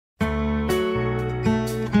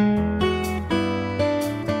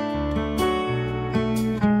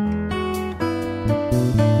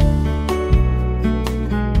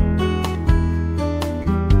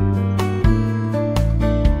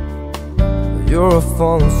You're a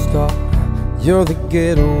falling star, you're the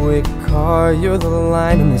getaway car, you're the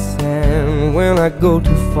line in the sand when I go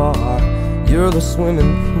too far. You're the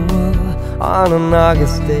swimming pool on an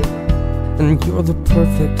August day, and you're the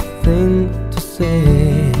perfect thing to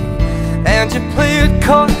say. And you play it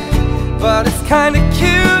coy, but it's kinda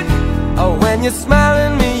cute. Oh, when you smile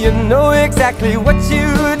at me, you know exactly what you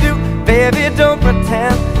do. Baby, don't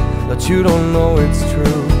pretend that you don't know it's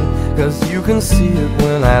true, 'cause you can see it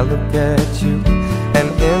when I look at you. And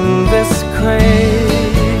in this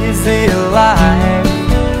crazy life,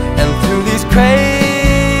 and through these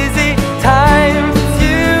crazy times,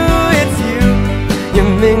 it's you. You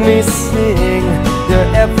make me sing your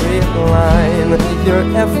every line, your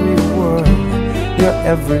every word, your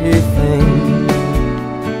everything.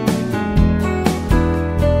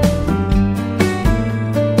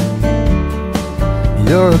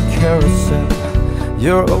 You're a carousel,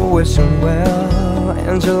 you're always well,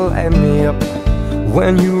 and you light me up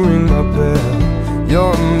when you ring my bell.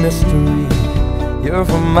 You're a mystery, you're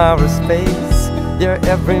from outer space, you're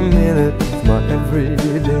every minute of my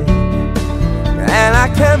everyday. And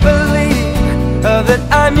I can't believe that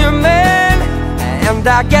I'm your man, and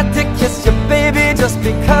I get to kiss you, baby, just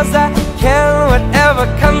because I can.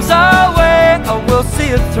 Whatever comes our way, I will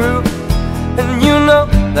see it through, and you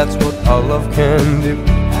know that's what our love can do.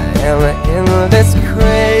 And in this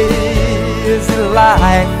crazy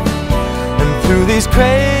life, and through these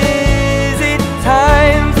crazy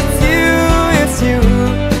times, it's you.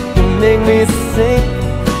 You make me sing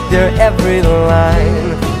your every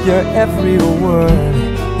line, your every word,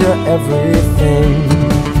 your everything.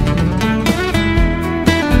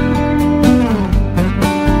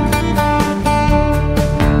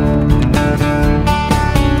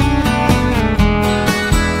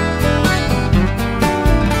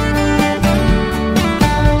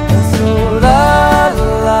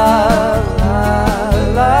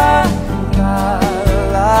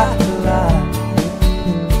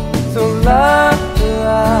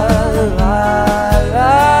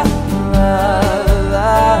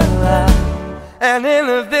 And in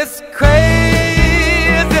this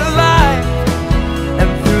crazy life, and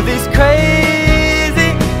through these crazy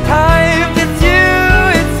times, it's you.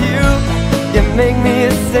 You make me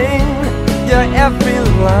sing your every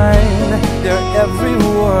line, your every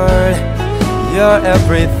word, your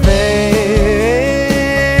everything,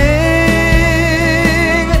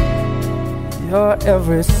 your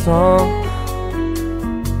every song,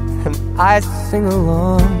 and I sing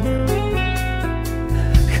along,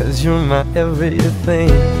 'cause you're my everything.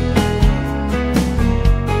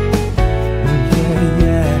 Yeah,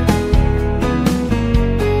 yeah.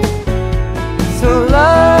 So la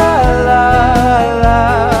la la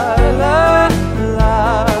la la la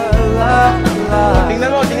la. Tingnan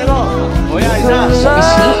mo. O yan, isa.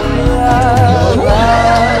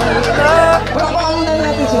 Palakpakan muna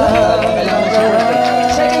natin sila.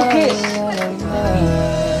 Second kiss.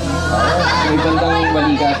 May bandang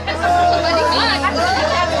balikat.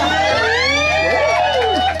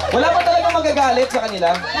 Wala pa talaga magagalit sa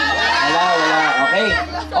kanila? Wala.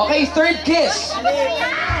 Okay, third kiss.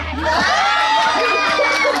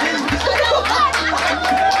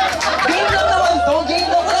 Game lang naman to.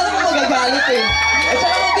 Game lang. Wala naman magagalit eh. At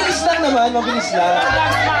saka mabilis lang naman.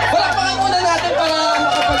 Palakpakan muna natin para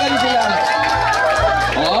makapagano sila.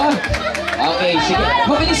 Oh, okay, sige.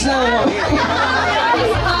 Mabilis lang.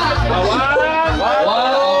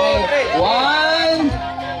 Okay. 1,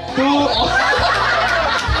 2,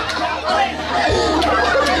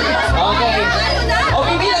 Okay. O,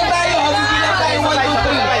 bibilang tayo. 1, 2,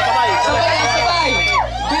 3. Sabay.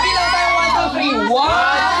 Bibilang tayo 1, 2, 3.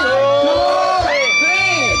 1, 2,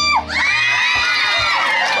 3.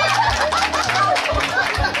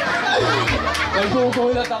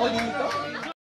 Nagkukulat ako dito.